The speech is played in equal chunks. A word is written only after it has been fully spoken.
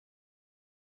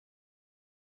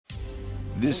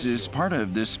This is part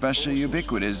of the special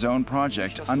Ubiquitous Zone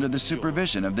project under the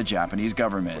supervision of the Japanese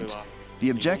government.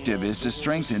 The objective is to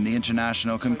strengthen the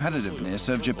international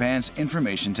competitiveness of Japan's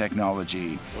information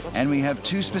technology, and we have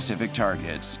two specific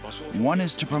targets. One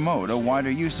is to promote a wider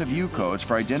use of U-codes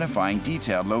for identifying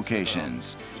detailed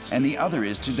locations, and the other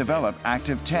is to develop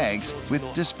active tags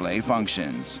with display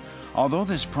functions. Although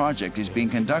this project is being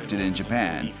conducted in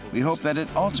Japan, we hope that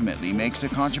it ultimately makes a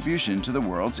contribution to the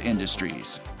world's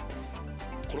industries.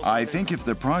 I think if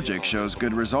the project shows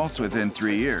good results within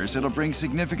 3 years, it'll bring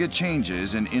significant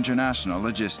changes in international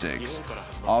logistics.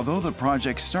 Although the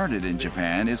project started in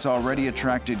Japan, it's already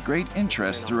attracted great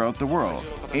interest throughout the world: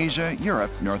 Asia,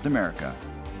 Europe, North America.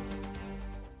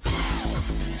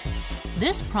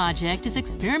 This project is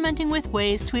experimenting with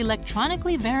ways to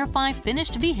electronically verify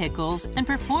finished vehicles and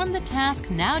perform the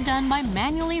task now done by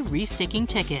manually resticking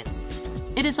tickets.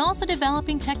 It is also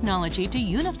developing technology to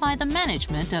unify the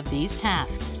management of these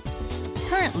tasks.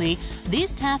 Currently,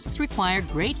 these tasks require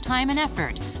great time and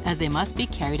effort, as they must be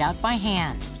carried out by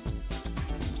hand.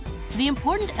 The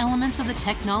important elements of the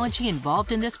technology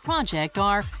involved in this project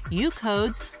are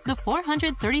U-codes, the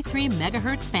 433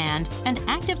 MHz band, and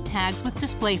active tags with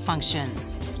display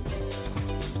functions.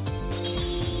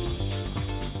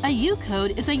 A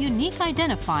U-code is a unique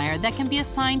identifier that can be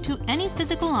assigned to any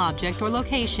physical object or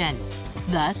location.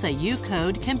 Thus, a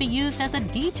U-code can be used as a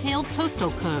detailed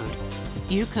postal code.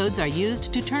 U-codes are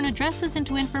used to turn addresses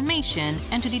into information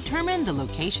and to determine the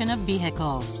location of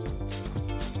vehicles.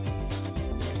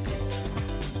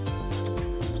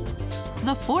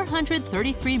 The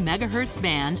 433 MHz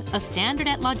band, a standard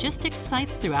at logistics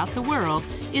sites throughout the world,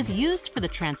 is used for the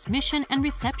transmission and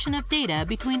reception of data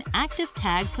between active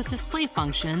tags with display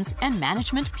functions and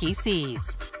management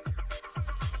PCs.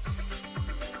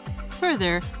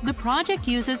 Further, the project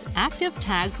uses active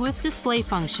tags with display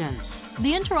functions,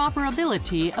 the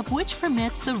interoperability of which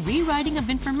permits the rewriting of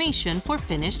information for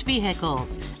finished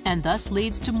vehicles, and thus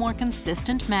leads to more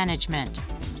consistent management.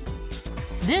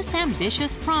 This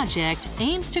ambitious project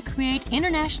aims to create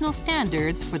international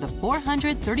standards for the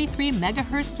 433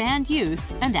 MHz band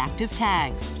use and active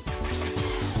tags.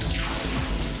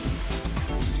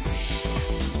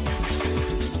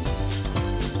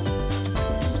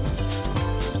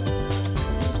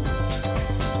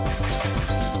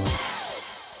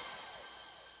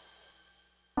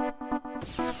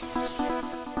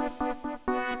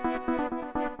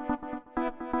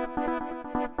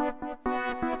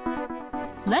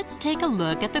 Let's take a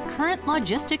look at the current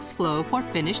logistics flow for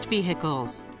finished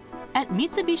vehicles. At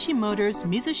Mitsubishi Motors'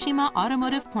 Mizushima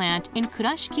Automotive plant in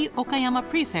Kurashiki, Okayama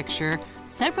Prefecture,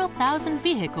 several thousand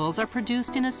vehicles are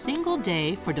produced in a single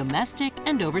day for domestic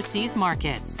and overseas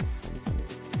markets.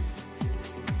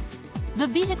 The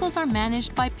vehicles are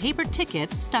managed by paper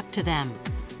tickets stuck to them,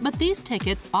 but these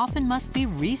tickets often must be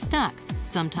restuck,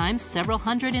 sometimes several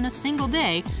hundred in a single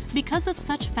day, because of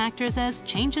such factors as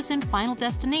changes in final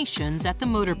destinations at the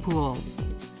motor pools.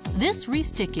 This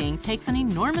resticking takes an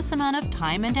enormous amount of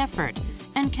time and effort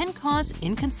and can cause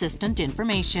inconsistent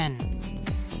information.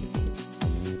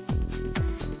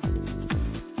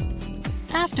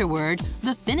 Afterward,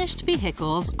 the finished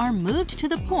vehicles are moved to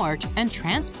the port and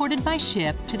transported by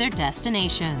ship to their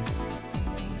destinations.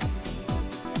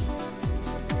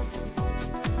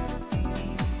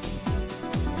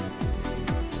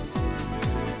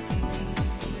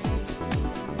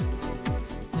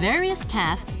 Various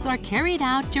tasks are carried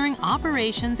out during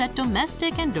operations at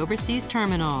domestic and overseas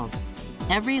terminals.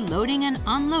 Every loading and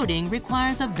unloading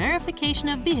requires a verification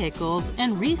of vehicles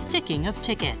and resticking of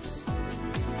tickets.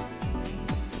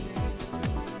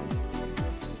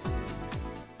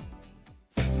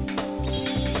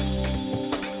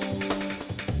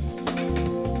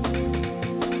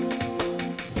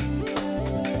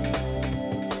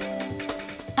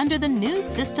 Under the new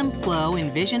system flow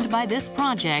envisioned by this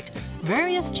project,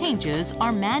 various changes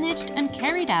are managed and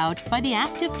carried out by the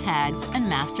active tags and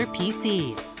master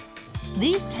PCs.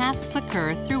 These tasks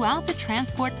occur throughout the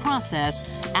transport process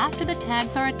after the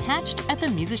tags are attached at the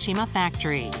Mizushima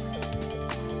factory.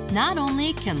 Not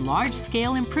only can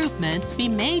large-scale improvements be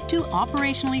made to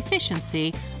operational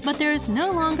efficiency, but there is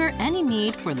no longer any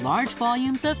need for large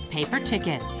volumes of paper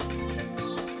tickets.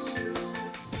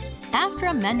 After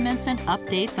amendments and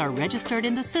updates are registered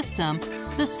in the system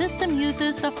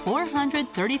uses the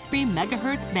 433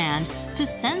 MHz band to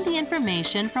send the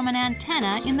information from an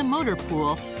antenna in the motor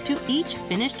pool to each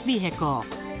finished vehicle,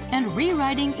 and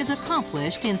rewriting is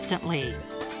accomplished instantly.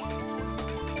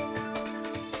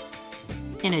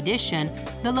 In addition,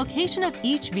 the location of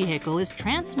each vehicle is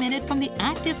transmitted from the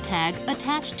active tag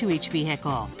attached to each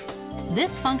vehicle.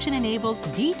 This function enables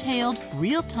detailed,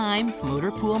 real-time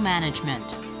motor pool management.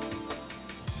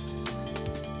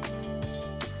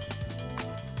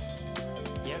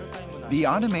 The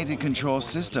automated control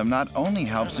system not only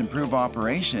helps improve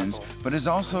operations, but is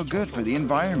also good for the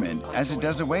environment as it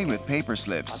does away with paper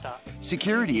slips.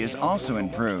 Security is also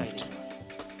improved.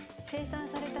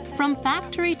 From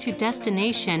factory to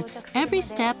destination, every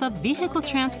step of vehicle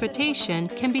transportation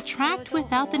can be tracked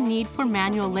without the need for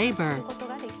manual labor.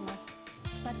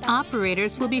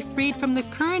 Operators will be freed from the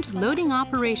current loading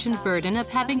operation burden of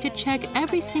having to check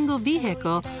every single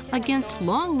vehicle against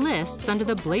long lists under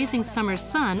the blazing summer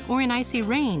sun or in icy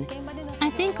rain.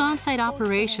 I think on-site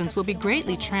operations will be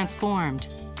greatly transformed.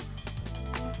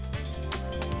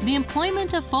 The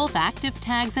employment of both active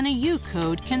tags and a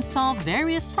U-code can solve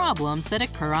various problems that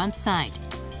occur on site.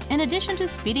 In addition to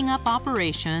speeding up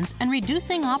operations and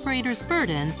reducing operators'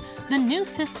 burdens, the new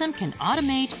system can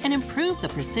automate and improve the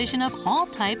precision of all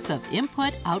types of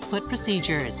input-output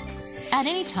procedures. At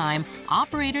any time,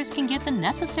 operators can get the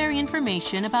necessary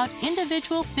information about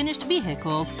individual finished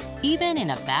vehicles, even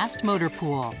in a vast motor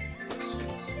pool.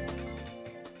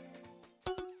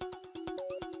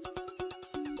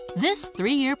 This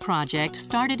 3-year project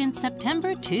started in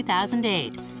September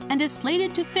 2008 and is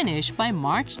slated to finish by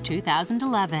March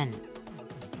 2011.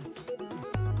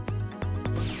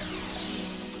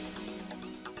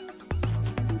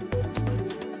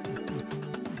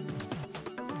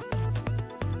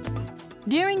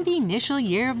 During the initial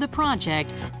year of the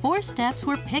project, 4 steps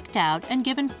were picked out and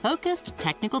given focused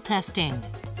technical testing.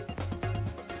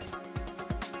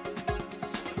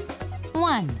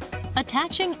 1.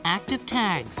 Attaching active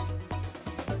tags.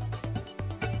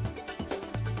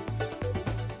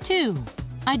 2.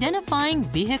 Identifying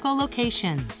vehicle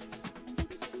locations.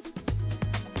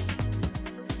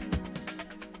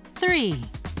 3.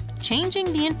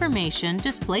 Changing the information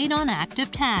displayed on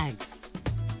active tags.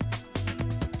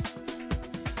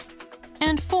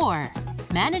 And 4.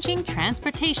 Managing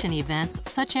transportation events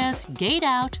such as gate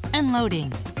out and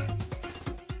loading.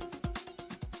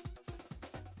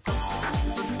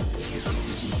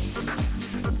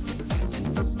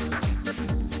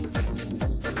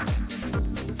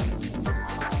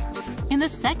 In the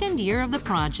second year of the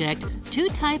project, 2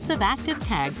 types of active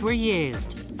tags were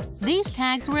used. These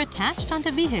tags were attached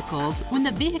onto vehicles when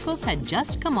the vehicles had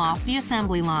just come off the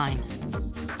assembly line.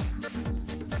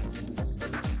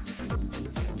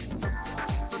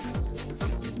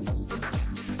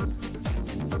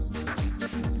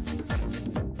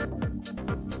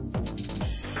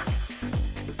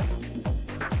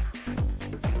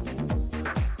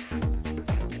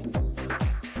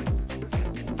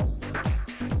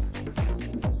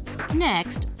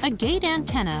 Next, a gate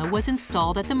antenna was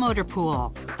installed at the motor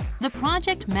pool. The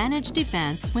project managed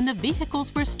events when the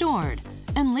vehicles were stored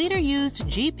and later used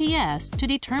GPS to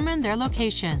determine their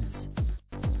locations.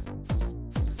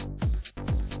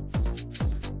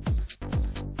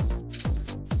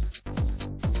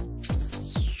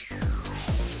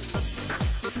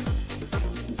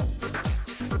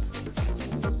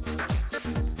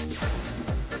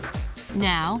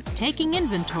 Now, taking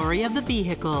inventory of the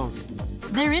vehicles.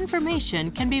 Their information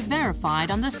can be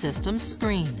verified on the system's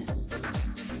screen.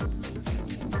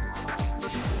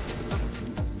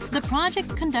 The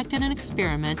project conducted an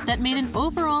experiment that made an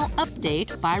overall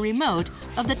update by remote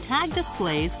of the tag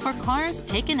displays for cars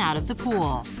taken out of the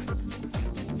pool.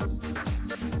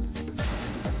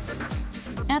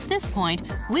 At this point,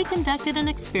 we conducted an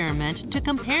experiment to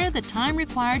compare the time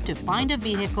required to find a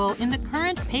vehicle in the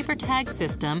current paper tag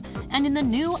system and in the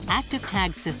new active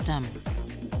tag system.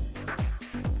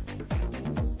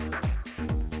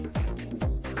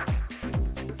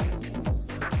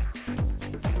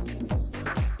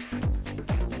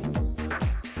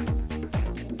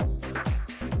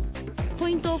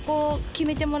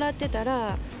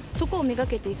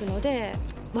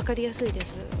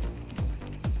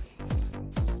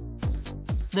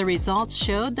 The results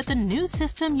showed that the new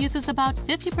system uses about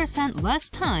 50% less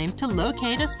time to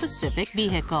locate a specific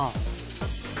vehicle.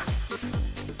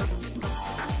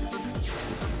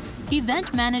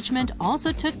 Event management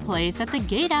also took place at the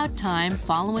gate-out time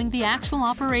following the actual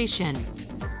operation.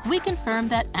 We confirmed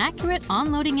that accurate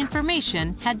onloading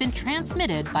information had been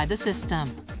transmitted by the system.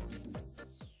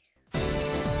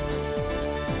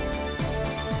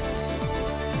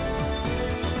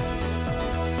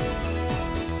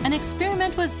 An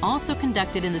experiment was also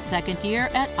conducted in the second year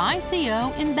at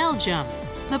ICO in Belgium,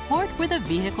 the port where the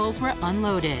vehicles were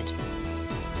unloaded.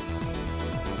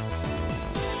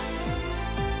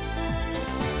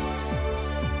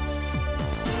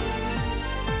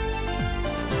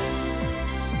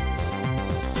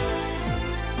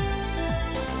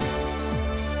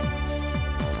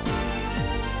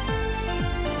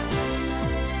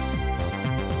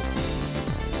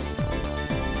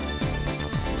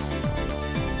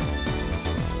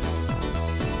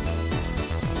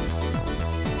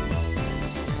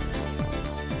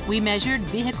 We measured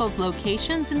vehicles'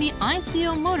 locations in the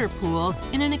ICO motor pools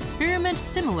in an experiment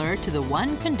similar to the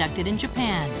one conducted in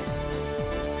Japan.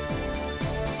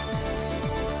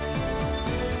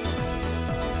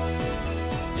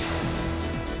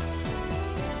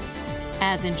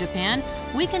 As in Japan,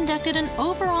 we conducted an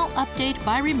overall update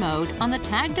by remote on the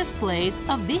tag displays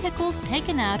of vehicles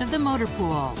taken out of the motor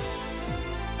pool.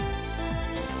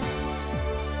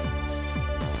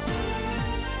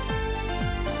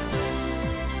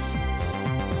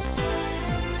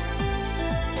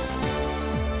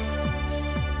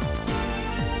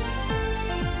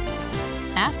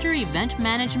 After event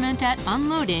management at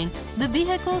unloading, the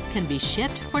vehicles can be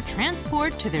shipped for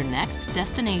transport to their next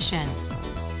destination.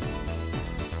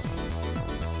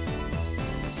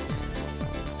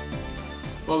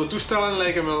 Wel, de toestellen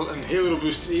lijken wel een heel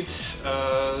robuust iets.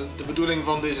 De bedoeling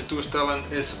van deze toestellen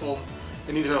is om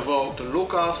in ieder geval de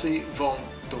locatie van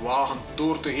de wagen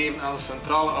door te geven aan een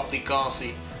centrale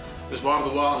applicatie. Dus waar de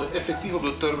wagen effectief op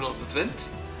de terminal bevindt.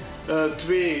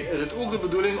 Twee, is het ook de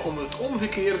bedoeling om het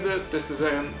omgekeerde, dat is te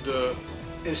zeggen de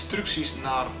instructies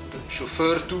naar de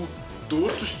chauffeur toe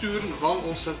door te sturen van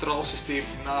ons centraal systeem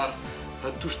naar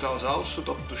het toestel zelf,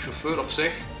 zodat de chauffeur op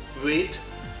zich weet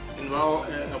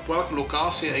op welke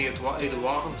locatie hij de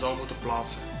wagen zal moeten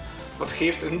plaatsen. Dat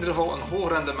geeft in ieder geval een hoog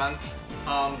rendement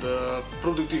aan de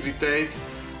productiviteit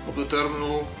op de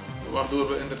terminal, waardoor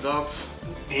we inderdaad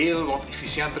heel wat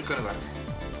efficiënter kunnen werken.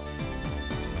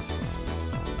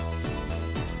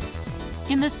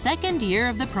 In the second year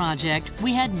of the project,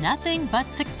 we had nothing but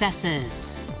successes,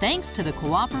 thanks to the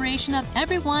cooperation of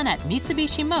everyone at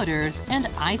Mitsubishi Motors and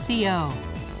ICO.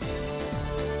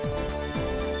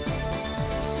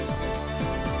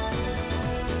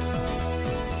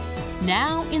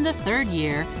 Now, in the third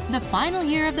year, the final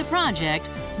year of the project,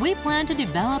 we plan to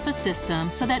develop a system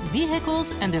so that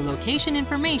vehicles and their location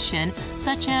information,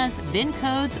 such as VIN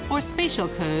codes or spatial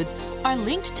codes, are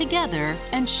linked together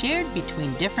and shared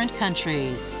between different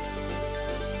countries.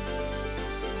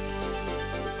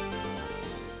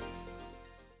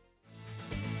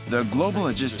 The global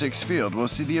logistics field will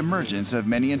see the emergence of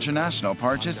many international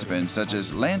participants such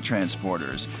as land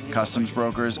transporters, customs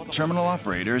brokers, terminal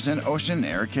operators, and ocean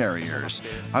air carriers.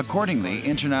 Accordingly,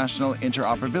 international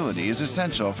interoperability is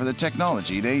essential for the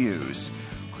technology they use.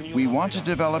 We want to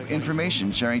develop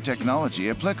information sharing technology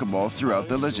applicable throughout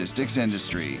the logistics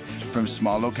industry, from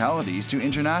small localities to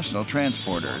international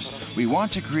transporters. We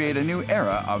want to create a new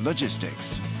era of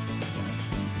logistics.